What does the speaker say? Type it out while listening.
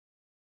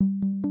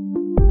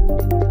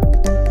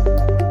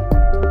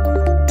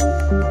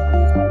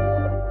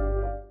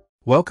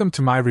Welcome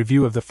to my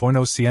review of the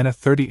Forno Siena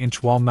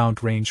 30-inch wall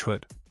mount range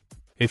hood.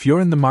 If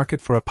you're in the market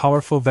for a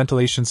powerful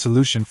ventilation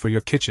solution for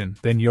your kitchen,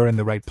 then you're in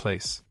the right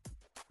place.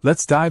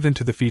 Let's dive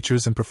into the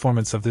features and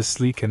performance of this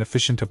sleek and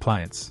efficient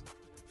appliance.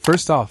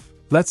 First off,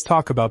 let's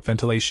talk about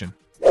ventilation.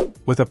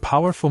 With a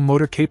powerful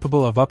motor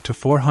capable of up to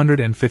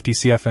 450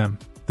 CFM,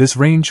 this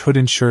range hood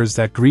ensures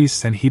that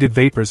grease and heated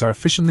vapors are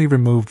efficiently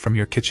removed from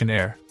your kitchen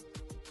air.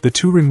 The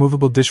two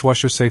removable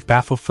dishwasher-safe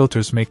baffle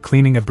filters make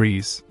cleaning a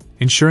breeze,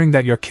 ensuring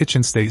that your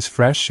kitchen stays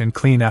fresh and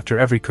clean after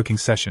every cooking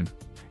session.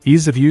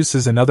 Ease of use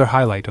is another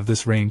highlight of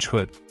this range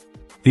hood.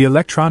 The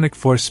electronic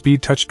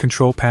 4-speed touch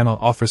control panel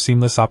offers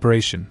seamless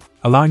operation,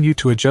 allowing you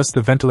to adjust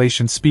the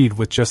ventilation speed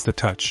with just a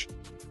touch.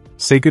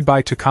 Say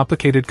goodbye to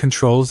complicated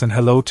controls and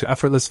hello to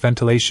effortless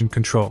ventilation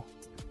control.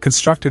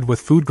 Constructed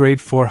with food-grade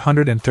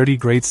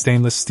 430-grade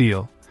stainless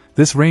steel,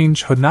 this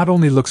range hood not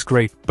only looks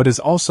great but is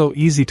also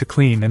easy to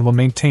clean and will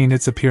maintain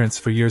its appearance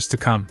for years to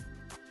come.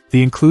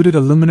 The included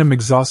aluminum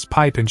exhaust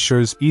pipe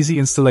ensures easy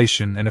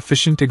installation and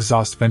efficient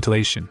exhaust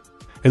ventilation.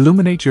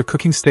 Illuminate your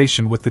cooking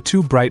station with the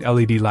two bright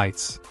LED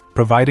lights,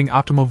 providing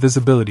optimal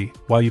visibility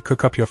while you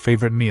cook up your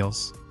favorite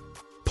meals.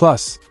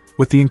 Plus,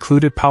 with the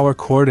included power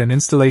cord and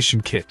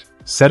installation kit,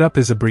 setup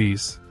is a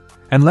breeze.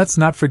 And let's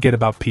not forget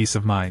about peace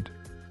of mind.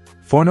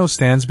 Forno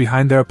stands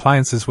behind their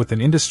appliances with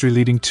an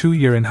industry-leading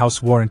 2-year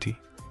in-house warranty,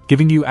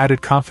 giving you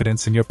added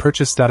confidence in your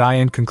purchase.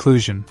 In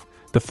conclusion,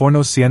 the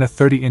Forno Siena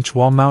 30-inch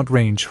wall mount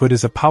range hood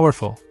is a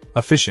powerful,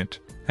 efficient,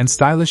 and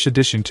stylish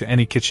addition to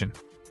any kitchen.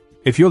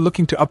 If you're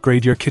looking to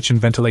upgrade your kitchen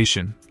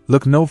ventilation,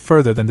 look no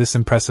further than this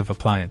impressive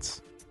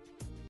appliance.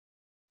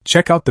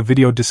 Check out the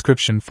video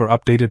description for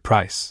updated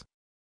price.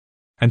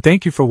 And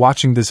thank you for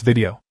watching this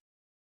video.